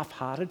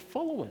half-hearted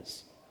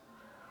followers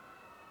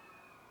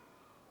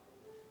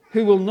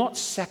who will not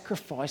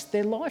sacrifice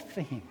their life for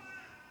him.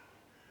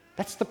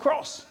 That's the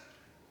cross.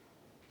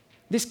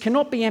 This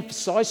cannot be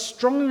emphasised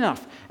strong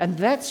enough. And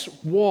that's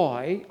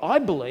why I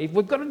believe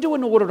we've got to do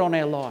an audit on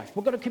our life.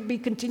 We've got to be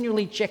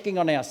continually checking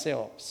on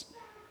ourselves.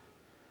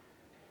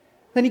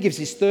 Then he gives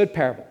his third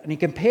parable, and he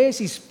compares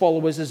his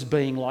followers as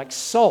being like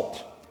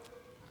salt.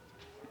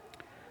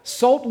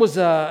 Salt was,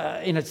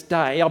 in its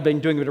day, I've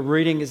been doing a bit of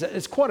reading,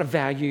 it's quite a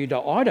valued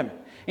item.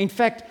 In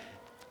fact,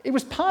 it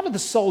was part of the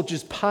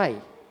soldiers' pay.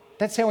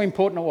 That's how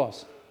important it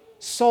was.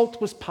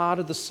 Salt was part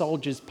of the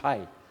soldiers'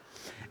 pay.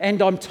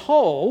 And I'm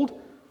told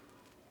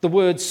the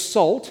words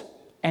salt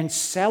and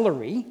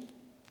salary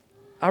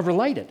are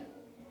related.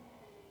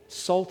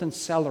 Salt and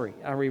salary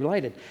are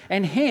related.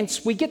 And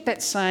hence, we get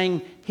that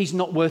saying, he's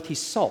not worth his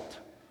salt.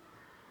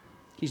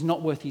 He's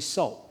not worth his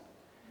salt.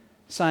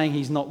 Saying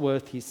he's not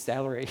worth his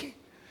salary.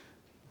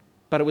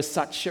 But it was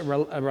such a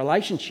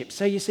relationship.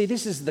 So you see,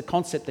 this is the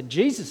concept that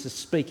Jesus is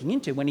speaking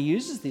into when he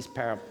uses this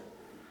parable.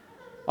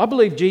 I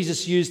believe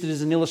Jesus used it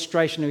as an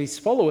illustration of his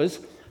followers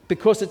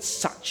because it's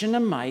such an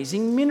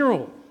amazing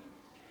mineral.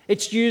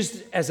 It's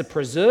used as a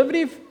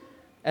preservative,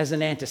 as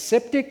an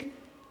antiseptic,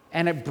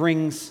 and it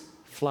brings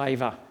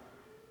flavour.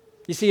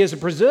 You see, as a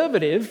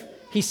preservative,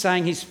 he's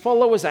saying his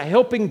followers are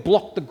helping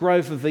block the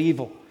growth of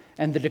evil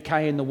and the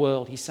decay in the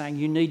world. He's saying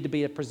you need to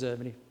be a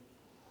preservative.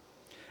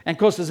 And of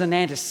course, as an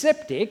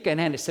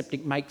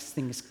antiseptic makes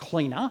things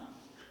cleaner.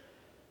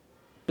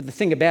 But the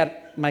thing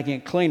about making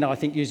it cleaner, I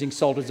think, using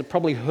salt is it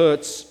probably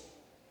hurts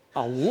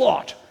a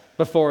lot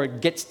before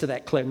it gets to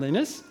that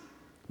cleanliness.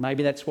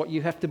 Maybe that's what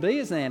you have to be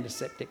as an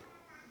antiseptic.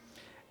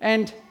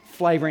 And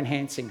flavour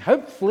enhancing.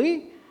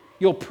 Hopefully,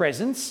 your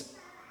presence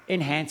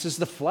enhances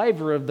the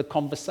flavour of the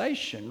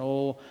conversation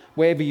or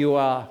wherever you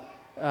are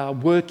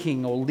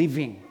working or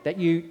living, that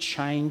you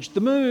change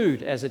the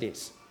mood as it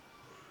is.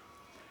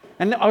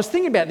 And I was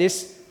thinking about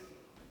this.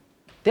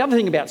 The other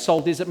thing about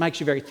salt is it makes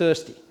you very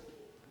thirsty.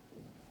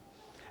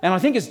 And I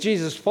think as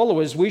Jesus'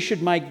 followers, we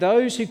should make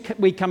those who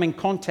we come in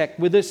contact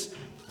with us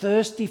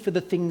thirsty for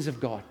the things of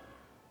God.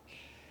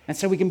 And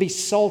so we can be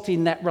salt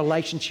in that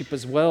relationship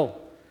as well.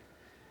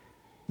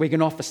 We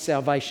can offer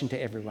salvation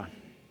to everyone.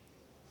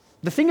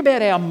 The thing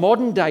about our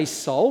modern day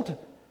salt,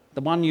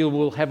 the one you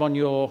will have on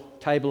your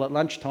table at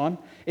lunchtime,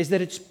 is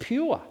that it's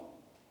pure.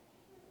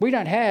 We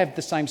don't have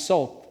the same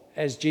salt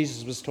as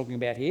Jesus was talking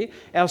about here.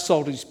 Our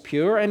salt is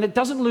pure and it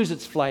doesn't lose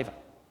its flavour.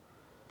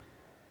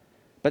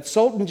 But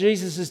salt in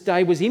Jesus'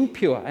 day was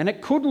impure and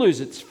it could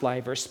lose its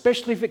flavour,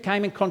 especially if it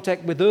came in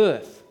contact with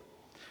earth.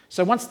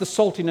 So once the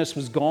saltiness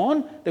was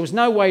gone, there was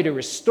no way to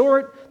restore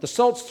it. The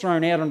salt's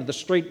thrown out onto the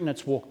street and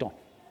it's walked on.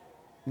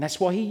 And that's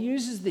why he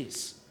uses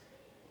this,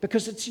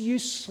 because it's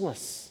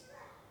useless.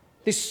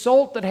 This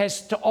salt that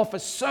has to offer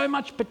so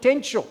much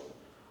potential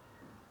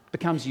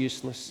becomes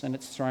useless and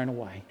it's thrown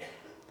away.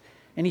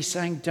 And he's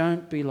saying,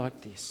 don't be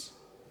like this.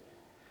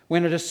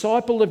 When a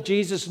disciple of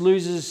Jesus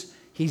loses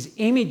his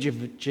image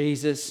of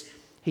Jesus,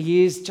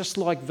 he is, just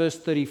like verse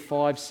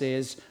 35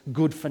 says,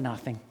 good for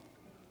nothing.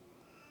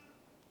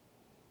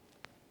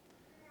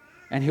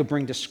 And he'll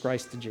bring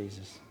disgrace to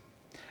Jesus.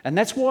 And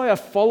that's why a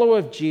follower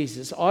of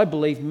Jesus, I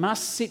believe,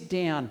 must sit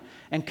down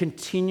and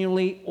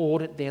continually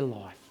audit their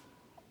life.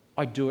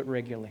 I do it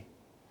regularly.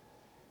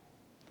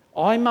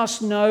 I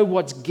must know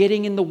what's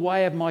getting in the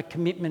way of my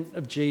commitment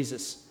of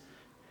Jesus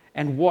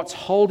and what's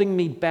holding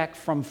me back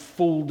from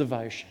full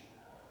devotion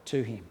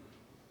to him.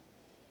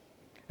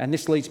 And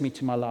this leads me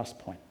to my last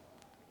point.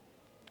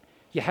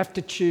 You have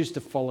to choose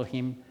to follow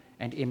him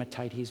and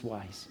imitate his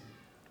ways.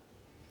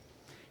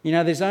 You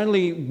know, there's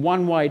only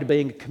one way to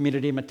being a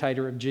committed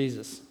imitator of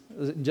Jesus'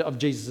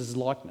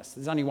 likeness.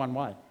 There's only one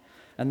way.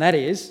 And that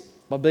is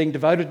by being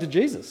devoted to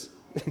Jesus.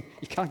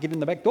 You can't get in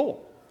the back door.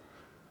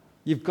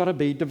 You've got to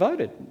be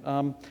devoted.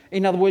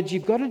 In other words,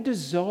 you've got a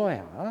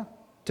desire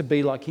to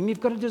be like him. You've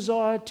got a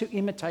desire to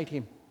imitate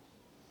him.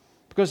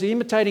 Because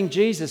imitating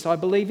Jesus, I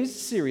believe, is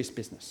serious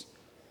business.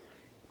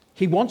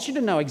 He wants you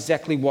to know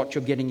exactly what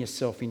you're getting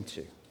yourself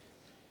into.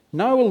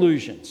 No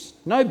illusions,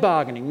 no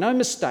bargaining, no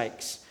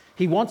mistakes.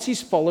 He wants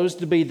his followers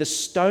to be the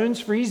stones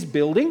for his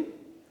building,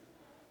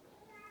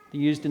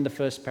 used in the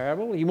first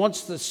parable. He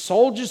wants the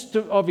soldiers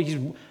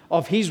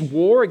of his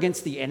war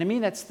against the enemy.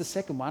 That's the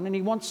second one. And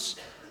he wants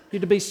you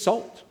to be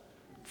salt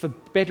for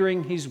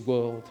bettering his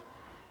world.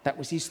 That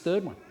was his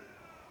third one.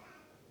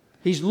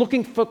 He's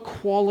looking for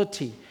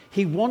quality.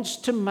 He wants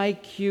to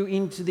make you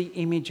into the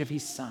image of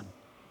his Son.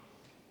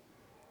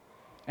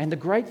 And the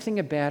great thing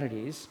about it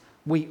is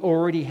we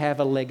already have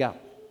a leg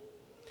up,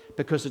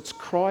 because it's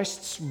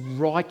Christ's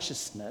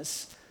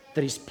righteousness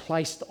that is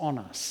placed on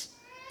us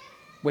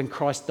when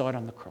Christ died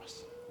on the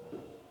cross.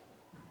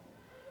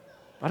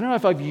 I don't know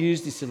if I've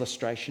used this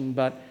illustration,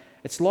 but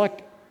it's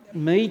like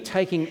me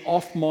taking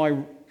off my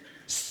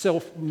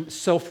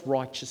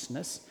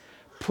self-righteousness,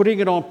 putting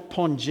it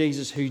upon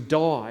Jesus who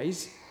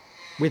dies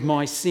with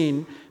my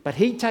sin, but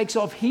he takes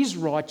off his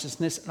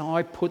righteousness and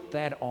I put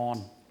that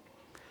on.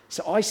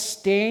 So I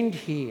stand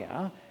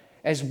here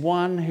as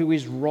one who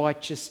is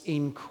righteous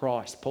in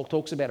Christ. Paul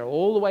talks about it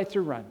all the way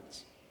through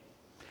Romans.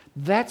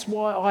 That's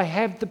why I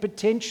have the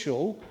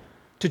potential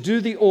to do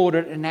the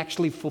audit and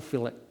actually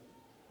fulfill it,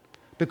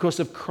 because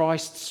of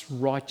Christ's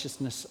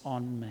righteousness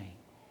on me.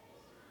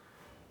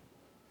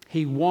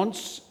 He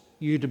wants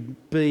you to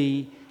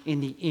be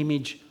in the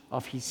image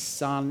of his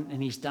Son,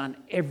 and he's done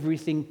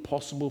everything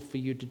possible for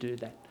you to do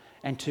that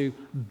and to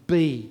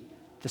be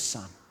the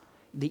Son,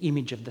 the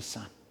image of the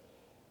Son.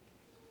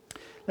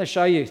 Let's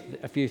show you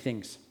a few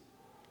things.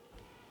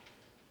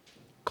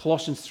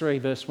 Colossians 3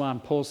 verse 1,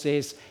 Paul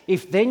says,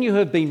 "If then you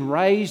have been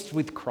raised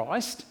with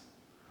Christ,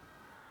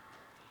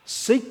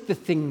 seek the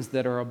things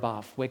that are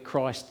above, where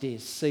Christ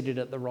is, seated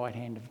at the right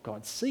hand of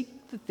God."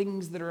 Seek the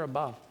things that are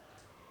above.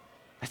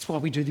 That's why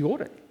we do the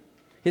audit.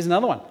 Here's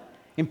another one.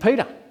 In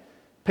Peter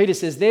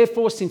says,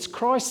 "Therefore, since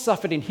Christ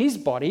suffered in his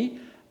body,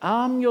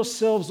 arm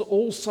yourselves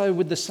also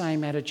with the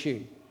same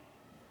attitude.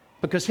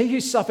 Because he who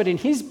suffered in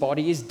his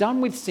body is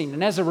done with sin,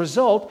 and as a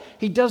result,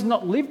 he does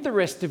not live the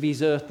rest of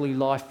his earthly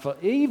life for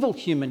evil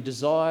human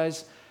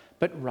desires,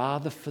 but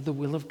rather for the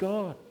will of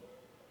God."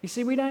 You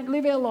see, we don't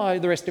live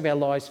the rest of our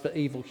lives for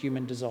evil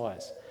human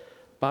desires,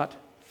 but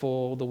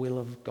for the will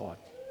of God.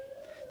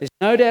 There's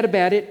no doubt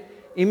about it.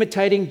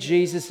 Imitating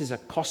Jesus is a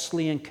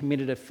costly and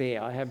committed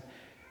affair. I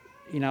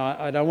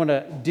don't want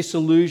to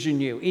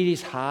disillusion you. It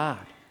is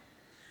hard.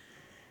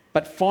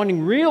 But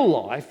finding real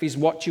life is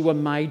what you were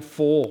made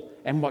for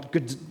and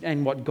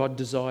what God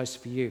desires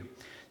for you.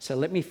 So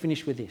let me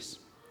finish with this.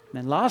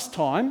 And last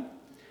time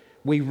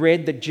we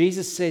read that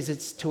Jesus says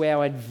it's to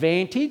our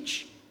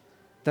advantage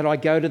that I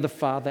go to the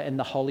Father and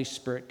the Holy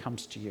Spirit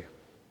comes to you.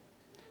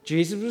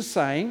 Jesus was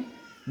saying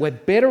we're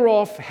better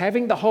off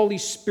having the Holy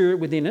Spirit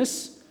within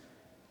us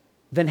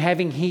than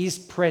having his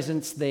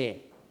presence there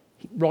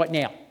right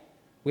now.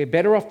 We're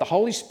better off the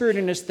Holy Spirit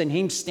in us than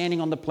him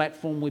standing on the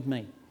platform with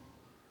me.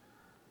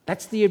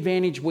 That's the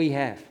advantage we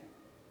have.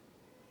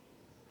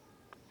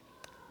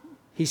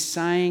 He's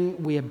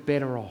saying we are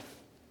better off.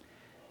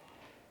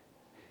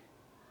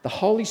 The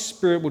Holy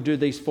Spirit will do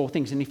these 4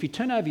 things. And if you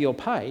turn over your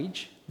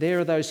page, there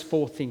are those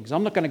 4 things.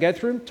 I'm not going to go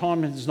through them.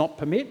 Time does not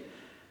permit.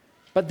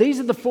 But these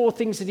are the 4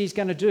 things that he's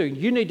going to do.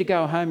 You need to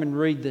go home and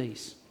read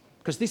these,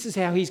 because this is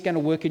how he's going to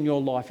work in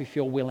your life if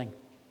you're willing.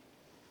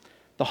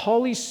 The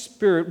Holy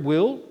Spirit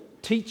will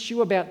teach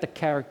you about the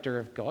character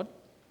of God.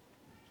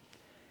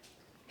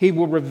 He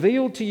will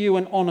reveal to you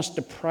an honest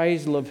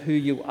appraisal of who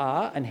you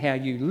are and how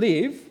you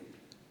live.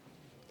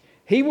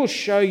 He will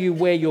show you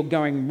where you're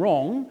going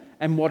wrong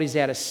and what is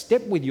out of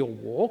step with your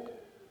walk.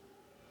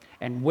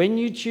 And when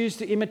you choose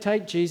to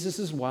imitate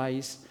Jesus'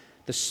 ways,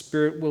 the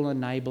Spirit will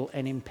enable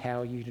and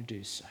empower you to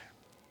do so.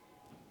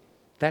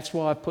 That's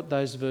why I put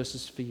those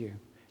verses for you.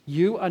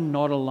 You are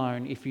not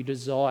alone if you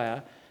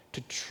desire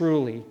to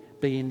truly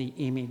be in the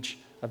image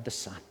of the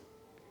Son.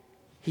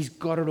 He's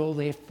got it all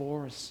there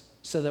for us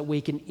so that we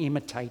can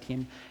imitate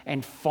him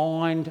and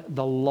find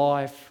the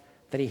life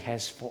that he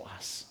has for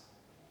us.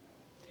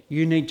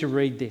 You need to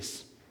read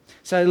this.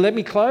 So let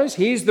me close.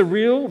 Here's the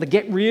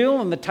get real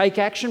and the take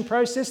action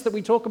process that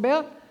we talk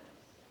about.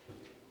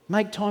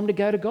 Make time to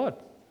go to God.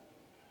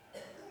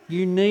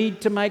 You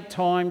need to make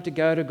time to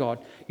go to God.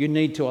 You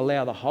need to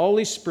allow the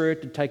Holy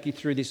Spirit to take you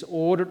through this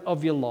audit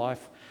of your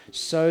life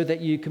so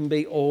that you can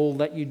be all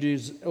that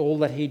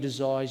he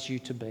desires you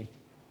to be.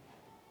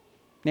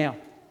 Now,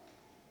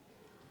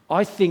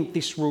 I think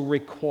this will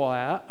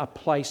require a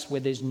place where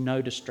there's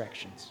no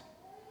distractions.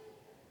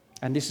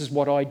 And this is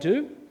what I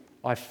do.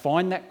 I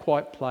find that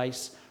quiet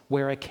place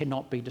where there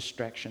cannot be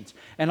distractions.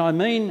 And I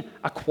mean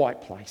a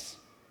quiet place.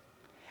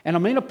 And I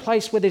mean a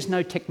place where there's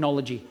no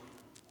technology.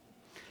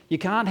 You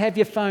can't have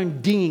your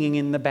phone dinging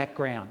in the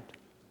background.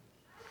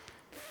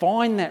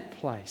 Find that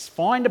place.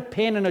 Find a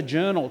pen and a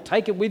journal.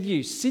 Take it with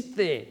you. Sit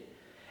there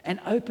and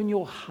open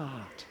your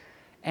heart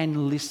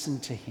and listen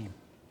to him.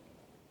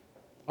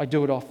 I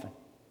do it often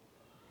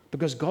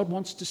because God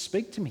wants to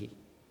speak to me.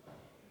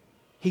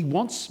 He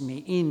wants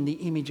me in the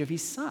image of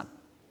his Son.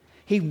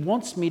 He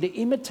wants me to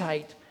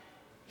imitate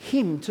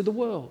him to the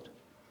world.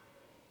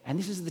 And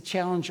this is the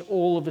challenge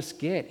all of us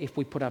get if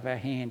we put up our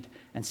hand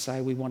and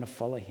say we want to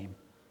follow him.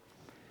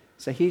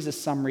 So here's a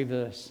summary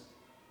verse.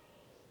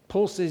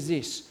 Paul says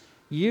this: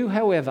 you,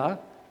 however,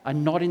 are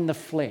not in the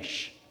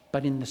flesh,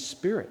 but in the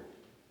Spirit.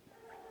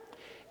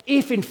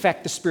 If, in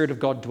fact, the Spirit of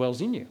God dwells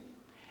in you.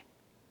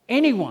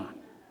 Anyone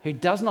who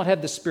does not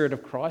have the Spirit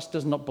of Christ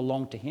does not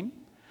belong to him.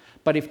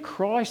 But if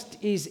Christ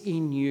is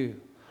in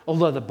you,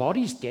 although the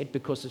body's dead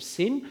because of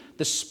sin,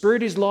 the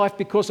Spirit is life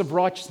because of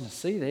righteousness.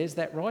 See, there's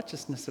that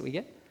righteousness that we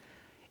get.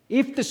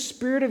 If the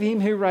Spirit of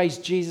him who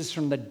raised Jesus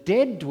from the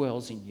dead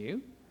dwells in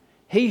you,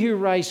 he who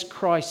raised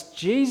Christ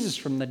Jesus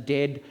from the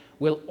dead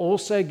will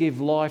also give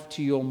life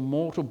to your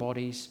mortal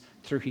bodies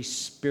through his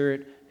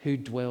Spirit who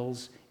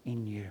dwells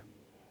in you.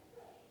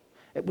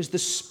 It was the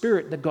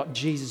Spirit that got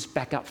Jesus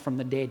back up from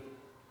the dead.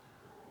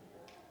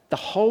 The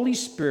Holy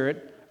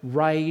Spirit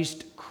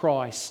raised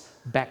Christ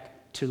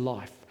back to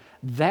life.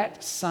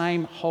 That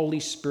same Holy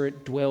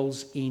Spirit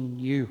dwells in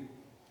you,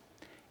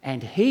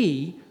 and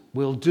he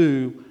will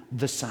do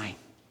the same.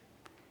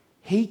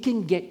 He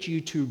can get you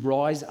to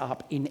rise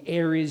up in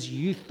areas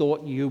you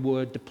thought you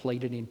were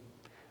depleted in.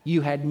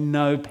 You had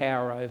no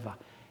power over.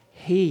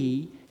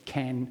 He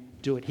can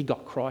do it. He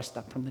got Christ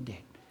up from the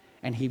dead,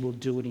 and he will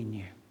do it in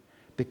you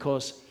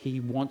because he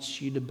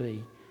wants you to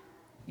be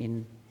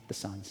in the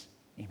Son's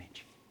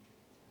image.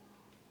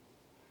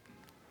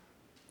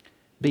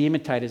 Be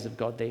imitators of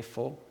God,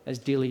 therefore, as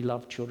dearly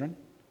loved children,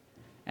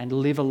 and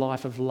live a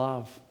life of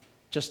love,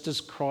 just as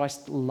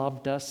Christ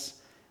loved us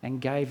and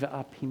gave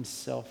up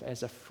himself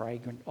as a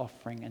fragrant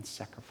offering and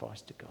sacrifice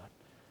to God.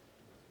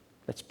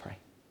 Let's pray.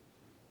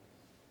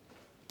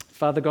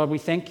 Father God, we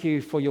thank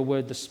you for your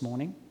word this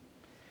morning.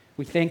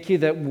 We thank you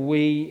that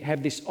we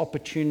have this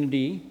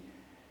opportunity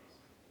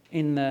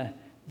in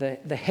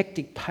the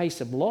hectic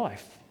pace of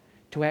life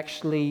to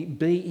actually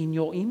be in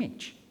your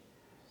image.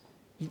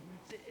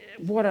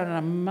 What an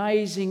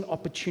amazing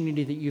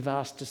opportunity that you've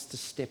asked us to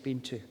step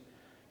into,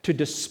 to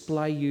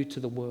display you to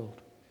the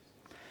world.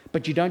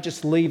 But you don't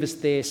just leave us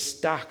there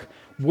stuck,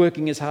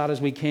 working as hard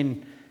as we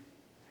can,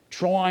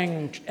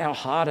 trying our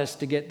hardest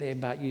to get there,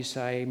 but you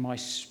say, my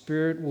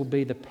Spirit will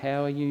be the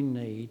power you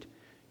need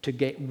to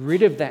get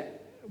rid of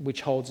that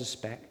which holds us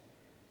back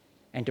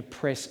and to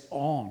press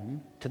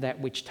on to that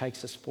which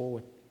takes us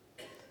forward.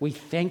 We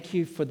thank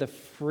you for the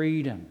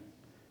freedom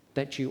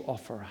that you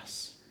offer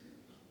us.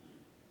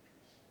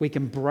 We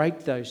can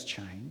break those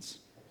chains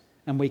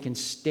and we can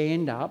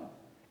stand up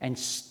and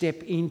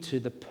step into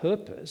the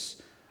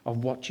purpose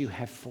of what you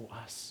have for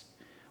us.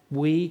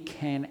 We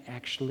can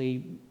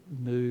actually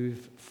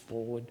move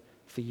forward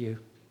for you.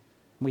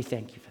 We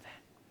thank you for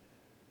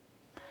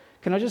that.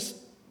 Can I just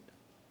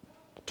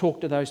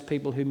talk to those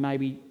people who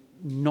maybe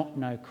not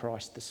know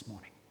Christ this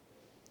morning?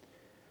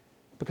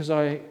 Because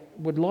I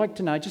would like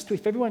to know, just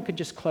if everyone could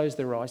just close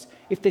their eyes,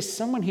 if there's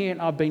someone here,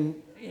 and I've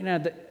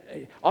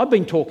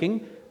been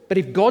talking, but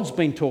if God's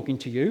been talking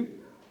to you,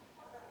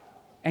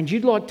 and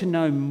you'd like to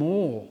know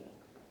more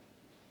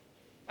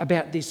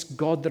about this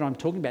God that I'm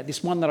talking about,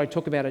 this one that I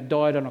talk about, that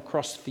died on a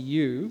cross for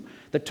you,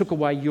 that took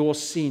away your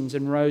sins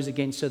and rose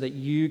again so that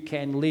you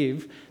can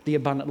live the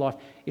abundant life.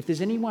 If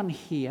there's anyone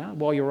here,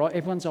 while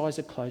everyone's eyes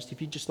are closed,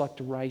 if you'd just like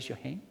to raise your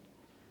hand.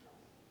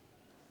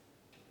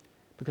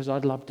 Because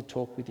I'd love to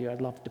talk with you,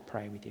 I'd love to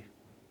pray with you.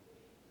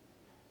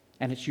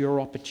 And it's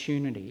your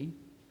opportunity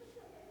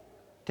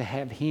to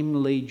have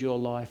him lead your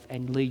life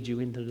and lead you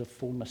into the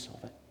fullness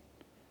of it.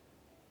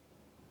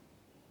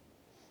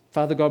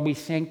 Father God, we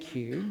thank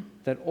you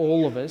that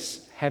all of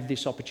us have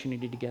this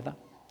opportunity together.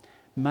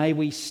 May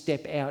we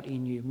step out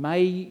in you.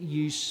 May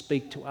you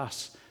speak to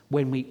us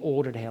when we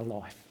ordered our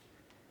life,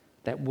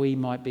 that we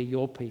might be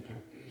your people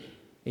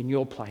in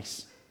your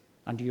place,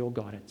 under your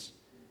guidance.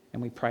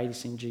 And we pray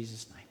this in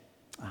Jesus'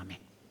 name. Amen.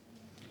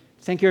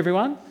 Thank you,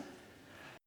 everyone.